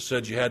books that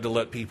said you had to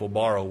let people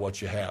borrow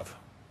what you have.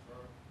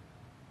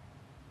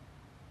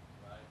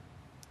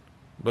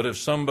 But if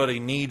somebody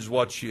needs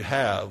what you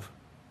have,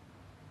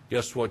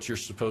 guess what you're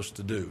supposed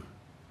to do?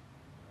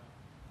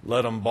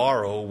 Let them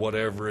borrow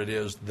whatever it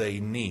is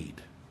they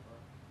need.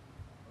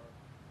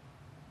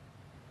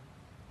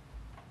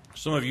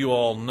 Some of you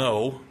all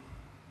know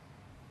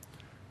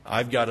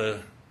I've got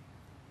a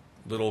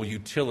little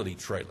utility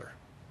trailer.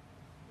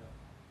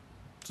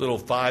 It's a little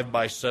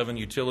 5x7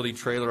 utility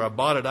trailer. I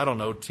bought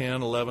it,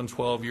 10, 11,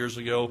 12 years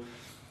ago.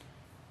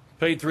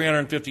 Paid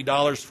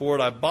 $350 for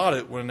it. I bought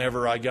it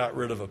whenever I got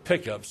rid of a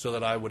pickup so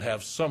that I would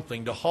have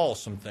something to haul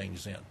some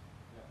things in.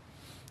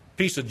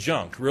 Piece of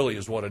junk really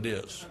is what it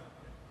is.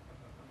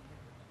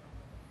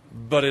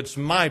 But it's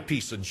my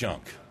piece of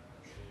junk.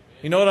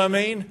 You know what I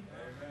mean?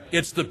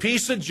 It's the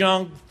piece of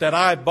junk that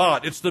I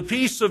bought. It's the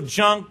piece of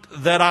junk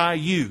that I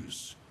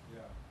use.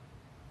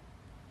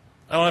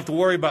 I don't have to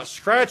worry about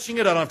scratching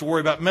it. I don't have to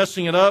worry about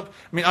messing it up.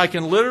 I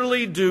can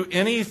literally do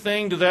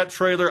anything to that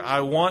trailer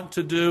I want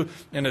to do,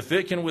 and if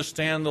it can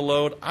withstand the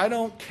load, I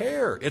don't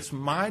care. It's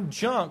my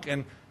junk,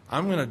 and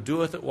I'm going to do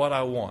with it what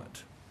I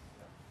want.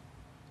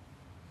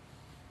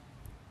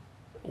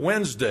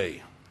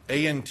 Wednesday,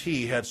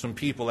 A&T had some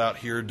people out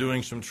here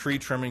doing some tree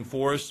trimming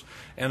for us,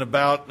 and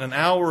about an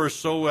hour or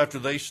so after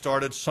they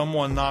started,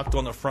 someone knocked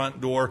on the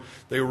front door.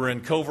 They were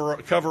in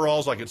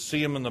coveralls. I could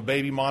see them in the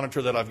baby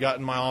monitor that I've got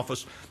in my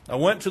office. I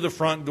went to the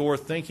front door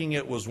thinking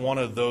it was one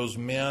of those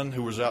men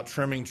who was out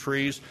trimming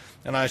trees,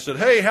 and I said,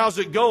 hey, how's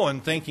it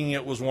going? Thinking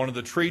it was one of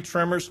the tree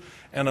trimmers,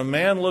 and a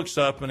man looks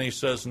up and he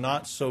says,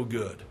 not so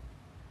good.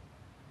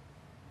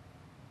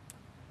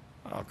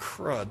 Oh,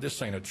 crud,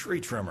 this ain't a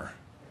tree trimmer.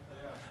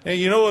 And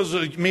you know what was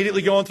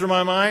immediately going through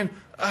my mind?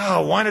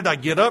 Oh, why did I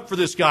get up for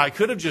this guy? I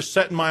could have just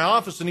sat in my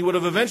office and he would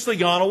have eventually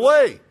gone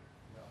away.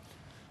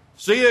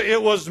 See,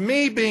 it was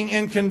me being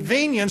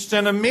inconvenienced,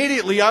 and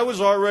immediately I was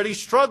already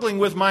struggling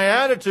with my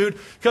attitude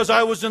because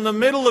I was in the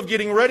middle of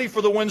getting ready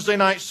for the Wednesday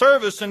night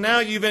service, and now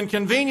you've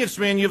inconvenienced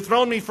me and you've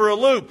thrown me for a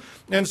loop.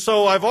 And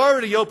so I've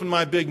already opened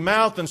my big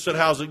mouth and said,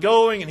 how's it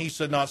going? And he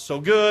said, not so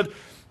good.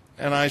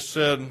 And I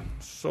said,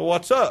 so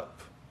what's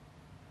up?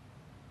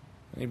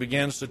 And he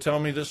begins to tell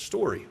me this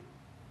story.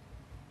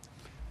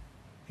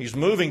 He's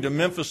moving to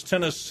Memphis,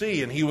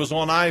 Tennessee, and he was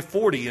on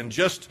I-40, and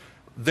just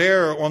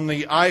there on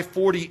the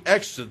I-40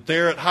 exit,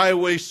 there at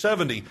Highway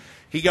 70,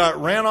 he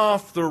got ran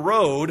off the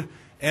road,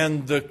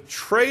 and the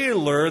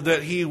trailer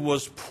that he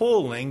was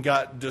pulling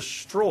got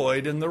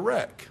destroyed in the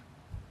wreck.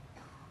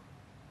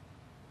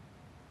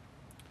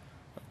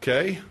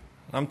 Okay?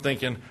 I'm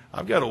thinking,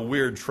 I've got a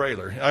weird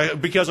trailer.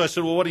 Because I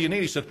said, well, what do you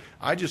need? He said,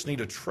 I just need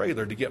a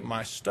trailer to get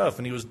my stuff.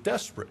 And he was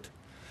desperate.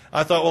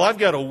 I thought, well, I've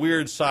got a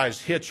weird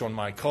size hitch on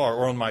my car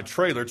or on my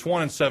trailer. It's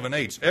 1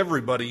 7/8.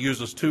 Everybody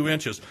uses 2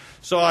 inches.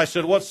 So I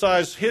said, what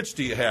size hitch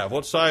do you have?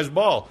 What size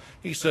ball?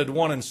 He said,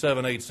 1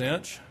 7/8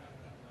 inch.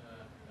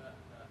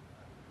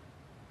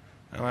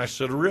 And I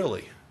said,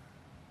 really?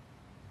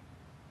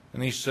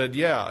 And he said,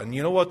 yeah. And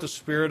you know what the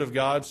Spirit of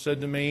God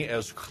said to me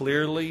as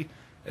clearly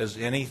as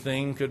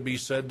anything could be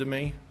said to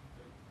me?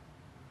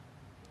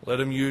 Let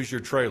him use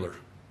your trailer.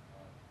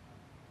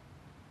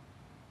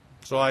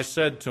 So I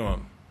said to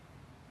him,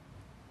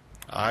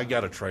 I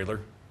got a trailer.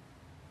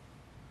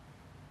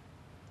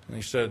 And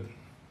he said,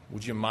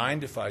 would you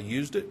mind if I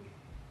used it?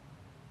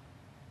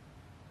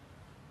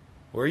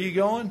 Where are you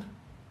going?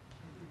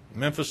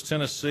 Memphis,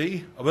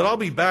 Tennessee. But I'll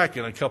be back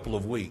in a couple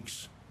of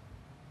weeks.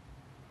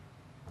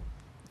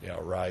 Yeah,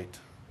 right.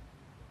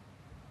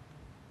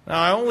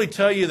 Now, I only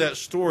tell you that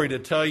story to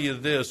tell you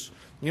this.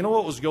 You know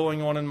what was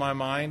going on in my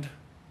mind?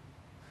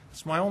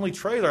 It's my only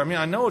trailer. I mean,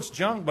 I know it's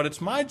junk, but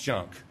it's my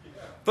junk.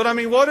 But I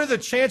mean, what are the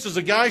chances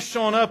of a guy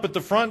showing up at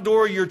the front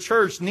door of your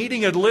church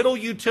needing a little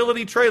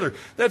utility trailer?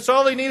 That's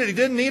all he needed. He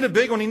didn't need a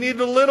big one. He needed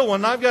a little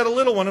one. And I've got a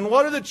little one. And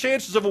what are the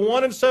chances of a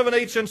 1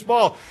 7/8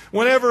 ball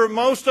whenever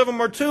most of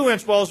them are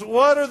 2-inch balls?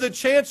 What are the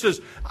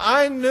chances?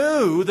 I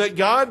knew that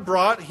God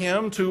brought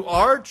him to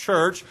our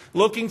church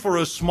looking for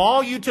a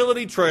small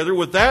utility trailer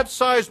with that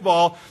size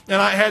ball. And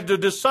I had to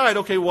decide,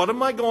 okay, what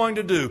am I going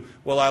to do?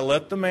 Will I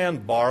let the man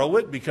borrow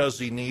it because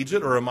he needs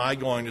it? Or am I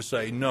going to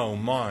say, no,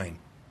 mine?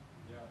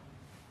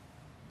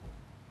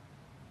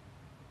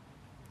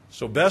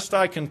 So best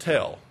I can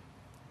tell,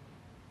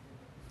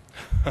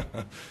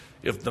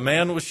 if the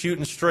man was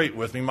shooting straight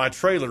with me, my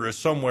trailer is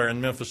somewhere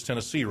in Memphis,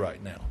 Tennessee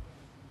right now.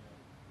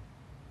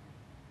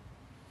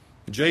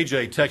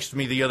 JJ texted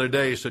me the other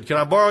day. He said, can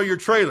I borrow your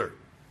trailer?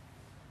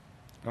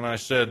 And I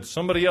said,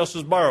 somebody else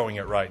is borrowing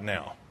it right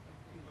now.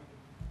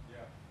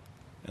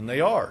 And they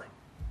are.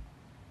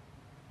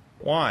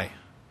 Why?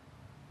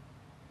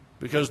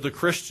 Because the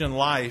Christian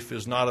life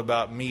is not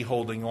about me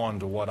holding on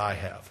to what I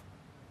have.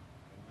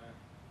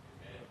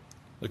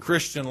 The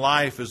Christian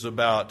life is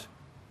about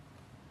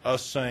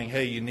us saying,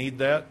 hey, you need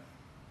that?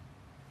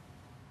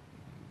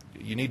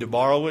 You need to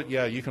borrow it?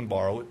 Yeah, you can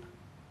borrow it.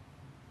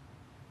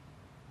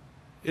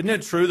 Isn't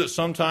it true that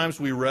sometimes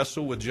we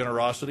wrestle with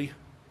generosity?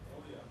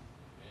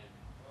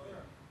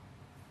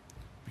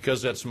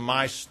 Because that's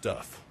my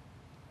stuff.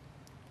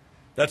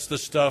 That's the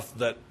stuff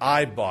that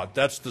I bought.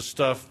 That's the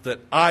stuff that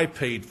I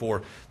paid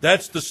for.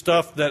 That's the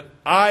stuff that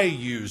I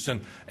use.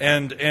 And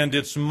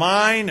it's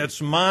mine,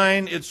 it's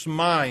mine, it's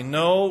mine.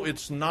 No,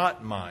 it's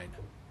not mine.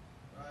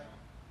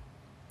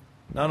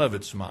 None of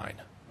it's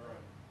mine.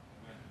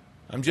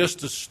 I'm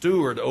just a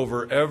steward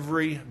over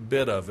every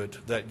bit of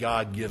it that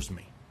God gives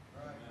me.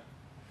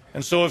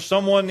 And so if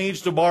someone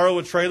needs to borrow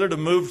a trailer to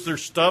move their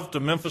stuff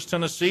to Memphis,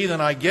 Tennessee, then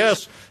I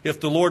guess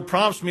if the Lord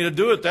prompts me to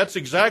do it, that's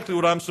exactly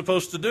what I'm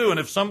supposed to do. And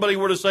if somebody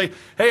were to say,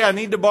 hey, I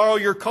need to borrow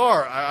your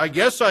car, I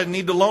guess I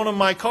need to loan them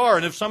my car.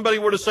 And if somebody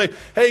were to say,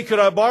 hey, could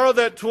I borrow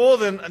that tool,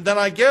 then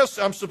I guess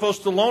I'm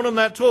supposed to loan them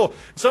that tool.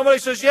 And somebody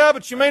says, yeah,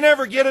 but you may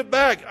never get it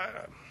back.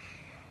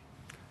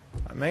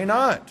 I may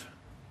not.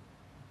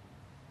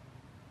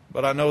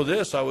 But I know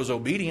this, I was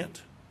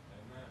obedient.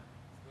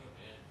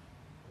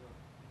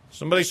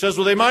 Somebody says,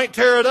 well, they might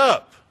tear it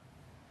up.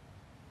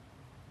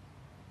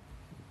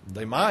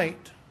 They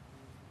might.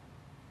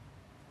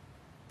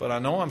 But I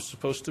know I'm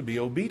supposed to be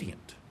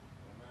obedient.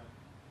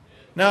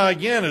 Now,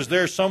 again, is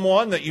there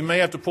someone that you may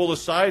have to pull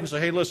aside and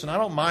say, hey, listen, I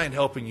don't mind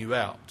helping you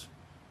out.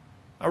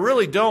 I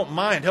really don't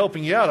mind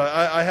helping you out.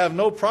 I have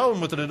no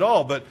problem with it at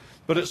all. But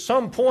at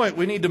some point,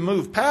 we need to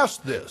move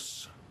past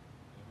this.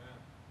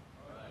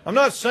 I'm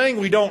not saying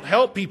we don't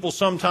help people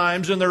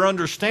sometimes in their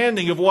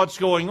understanding of what's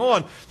going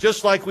on,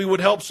 just like we would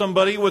help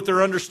somebody with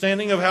their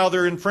understanding of how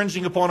they're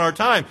infringing upon our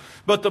time.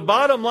 But the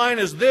bottom line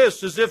is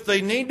this, is if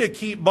they need to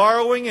keep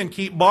borrowing and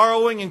keep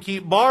borrowing and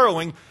keep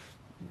borrowing,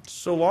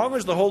 so long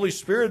as the Holy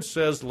Spirit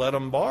says let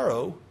them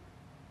borrow,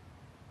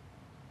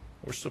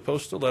 we're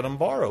supposed to let them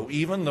borrow,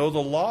 even though the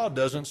law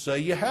doesn't say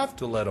you have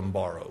to let them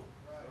borrow.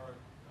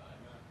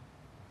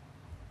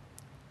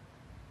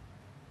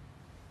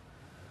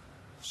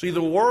 See,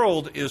 the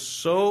world is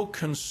so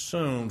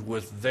consumed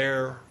with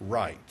their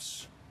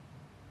rights.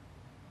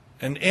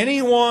 And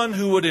anyone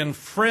who would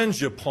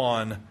infringe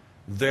upon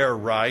their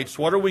rights,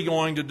 what are we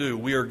going to do?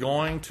 We are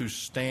going to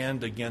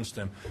stand against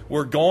them.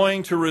 We're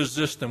going to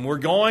resist them. We're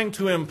going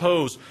to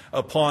impose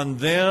upon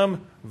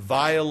them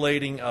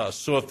violating us.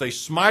 So if they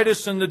smite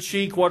us in the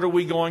cheek, what are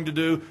we going to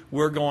do?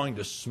 We're going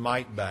to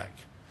smite back.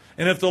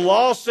 And if the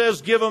law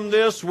says give them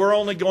this, we're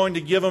only going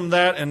to give them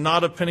that and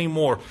not a penny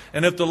more.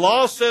 And if the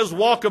law says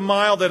walk a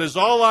mile, that is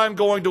all I'm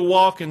going to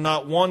walk and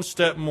not one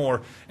step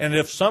more. And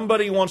if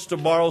somebody wants to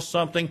borrow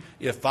something,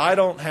 if I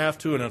don't have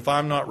to and if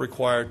I'm not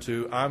required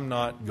to, I'm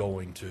not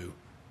going to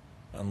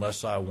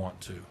unless I want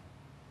to.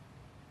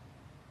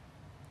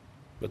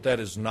 But that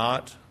is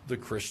not the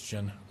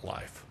Christian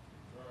life.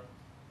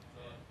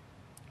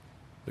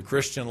 The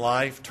Christian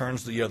life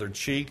turns the other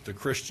cheek. The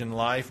Christian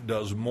life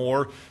does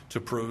more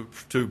to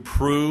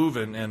prove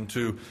and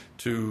to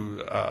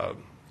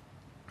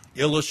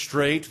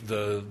illustrate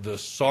the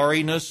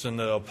sorriness and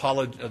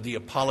the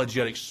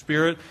apologetic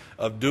spirit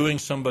of doing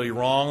somebody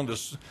wrong.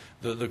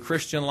 The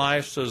Christian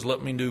life says,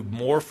 let me do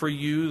more for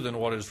you than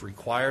what is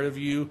required of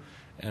you.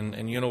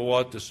 And you know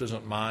what? This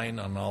isn't mine,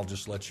 and I'll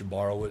just let you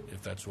borrow it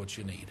if that's what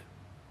you need.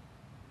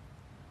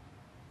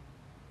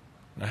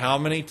 Now, how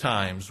many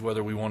times,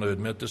 whether we want to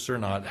admit this or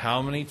not,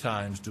 how many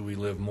times do we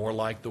live more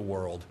like the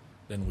world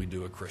than we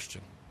do a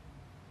Christian?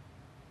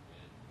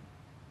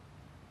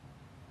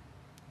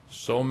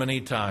 So many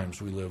times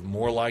we live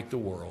more like the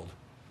world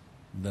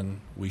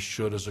than we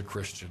should as a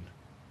Christian.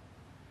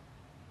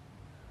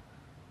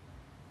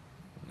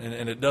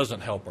 And it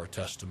doesn't help our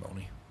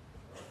testimony.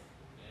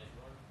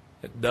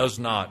 It does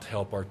not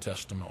help our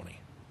testimony.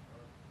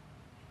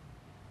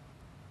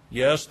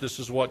 Yes, this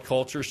is what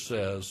culture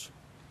says.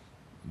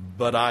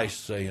 But I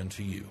say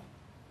unto you.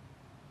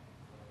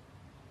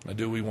 Now,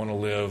 do we want to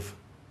live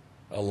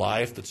a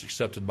life that's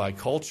accepted by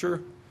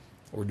culture,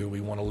 or do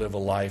we want to live a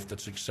life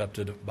that's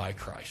accepted by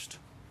Christ?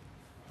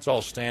 Let's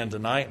all stand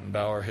tonight and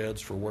bow our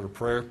heads for a word of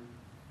prayer.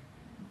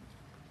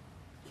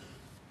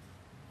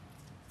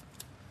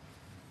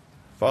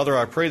 Father,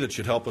 I pray that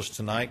you'd help us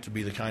tonight to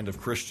be the kind of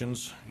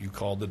Christians you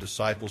called the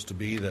disciples to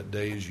be that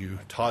day as you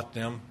taught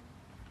them.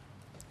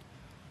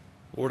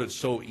 Lord, it's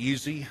so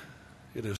easy